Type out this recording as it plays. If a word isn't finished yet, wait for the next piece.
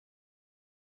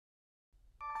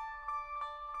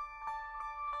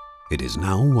It is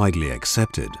now widely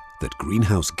accepted that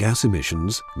greenhouse gas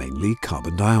emissions, mainly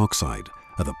carbon dioxide,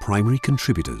 are the primary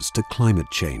contributors to climate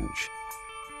change.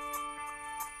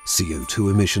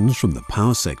 CO2 emissions from the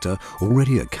power sector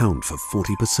already account for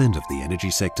 40% of the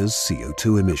energy sector's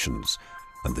CO2 emissions,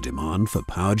 and the demand for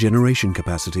power generation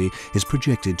capacity is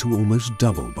projected to almost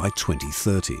double by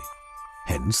 2030.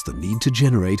 Hence, the need to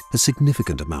generate a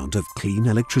significant amount of clean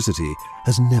electricity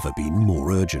has never been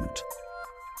more urgent.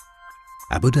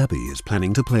 Abu Dhabi is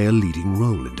planning to play a leading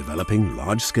role in developing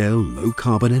large-scale,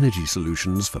 low-carbon energy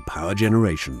solutions for power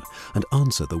generation and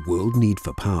answer the world need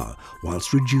for power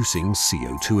whilst reducing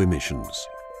CO2 emissions.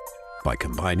 By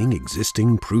combining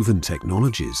existing proven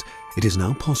technologies, it is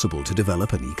now possible to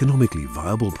develop an economically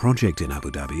viable project in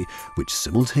Abu Dhabi which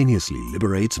simultaneously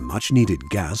liberates much-needed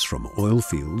gas from oil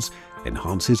fields,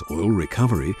 enhances oil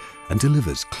recovery, and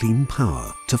delivers clean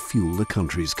power to fuel the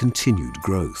country's continued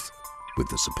growth. With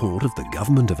the support of the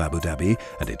government of Abu Dhabi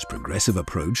and its progressive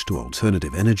approach to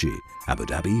alternative energy, Abu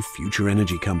Dhabi Future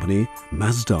Energy Company,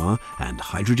 Masdar and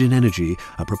Hydrogen Energy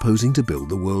are proposing to build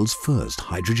the world's first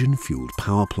hydrogen-fueled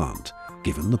power plant.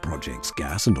 Given the project's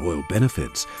gas and oil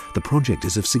benefits, the project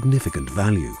is of significant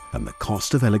value and the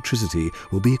cost of electricity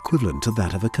will be equivalent to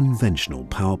that of a conventional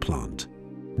power plant.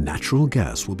 Natural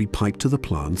gas will be piped to the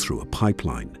plant through a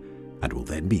pipeline and will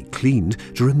then be cleaned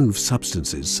to remove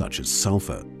substances such as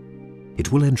sulfur.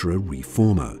 It will enter a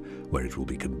reformer, where it will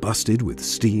be combusted with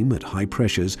steam at high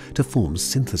pressures to form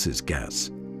synthesis gas.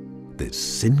 This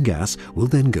syngas will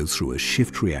then go through a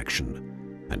shift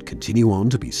reaction and continue on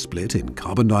to be split in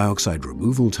carbon dioxide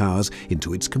removal towers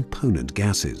into its component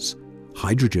gases,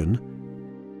 hydrogen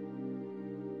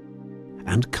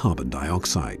and carbon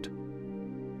dioxide.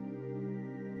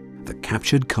 The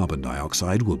captured carbon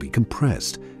dioxide will be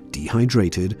compressed,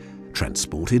 dehydrated,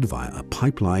 transported via a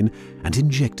pipeline and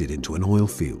injected into an oil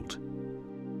field.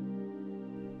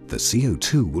 The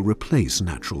CO2 will replace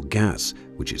natural gas,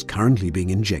 which is currently being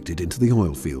injected into the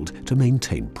oil field to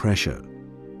maintain pressure.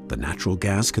 The natural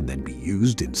gas can then be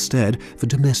used instead for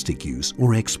domestic use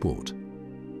or export.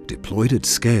 Deployed at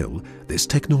scale, this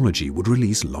technology would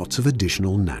release lots of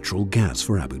additional natural gas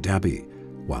for Abu Dhabi,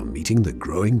 while meeting the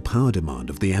growing power demand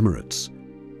of the Emirates.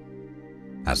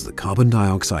 As the carbon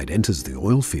dioxide enters the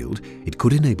oil field, it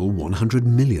could enable 100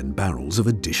 million barrels of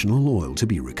additional oil to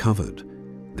be recovered.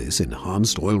 This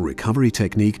enhanced oil recovery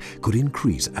technique could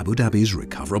increase Abu Dhabi's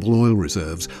recoverable oil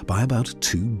reserves by about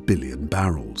 2 billion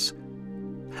barrels.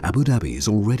 Abu Dhabi is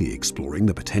already exploring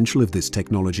the potential of this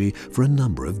technology for a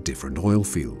number of different oil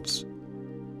fields.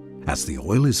 As the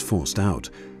oil is forced out,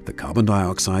 the carbon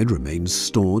dioxide remains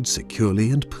stored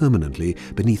securely and permanently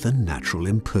beneath a natural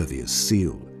impervious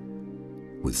seal.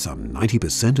 With some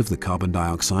 90% of the carbon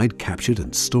dioxide captured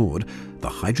and stored, the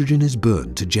hydrogen is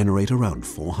burned to generate around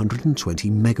 420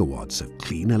 megawatts of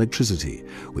clean electricity,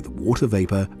 with water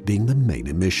vapor being the main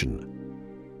emission.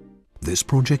 This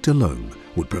project alone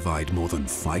would provide more than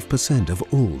 5% of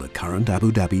all the current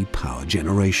Abu Dhabi power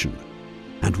generation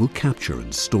and will capture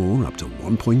and store up to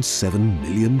 1.7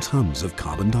 million tons of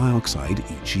carbon dioxide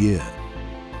each year,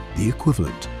 the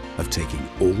equivalent of taking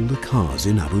all the cars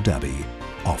in Abu Dhabi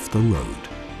off the road.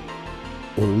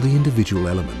 All the individual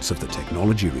elements of the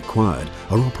technology required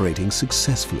are operating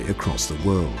successfully across the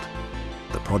world.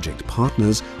 The project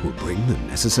partners will bring the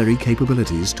necessary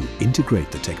capabilities to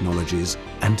integrate the technologies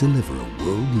and deliver a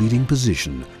world-leading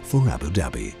position for Abu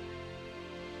Dhabi.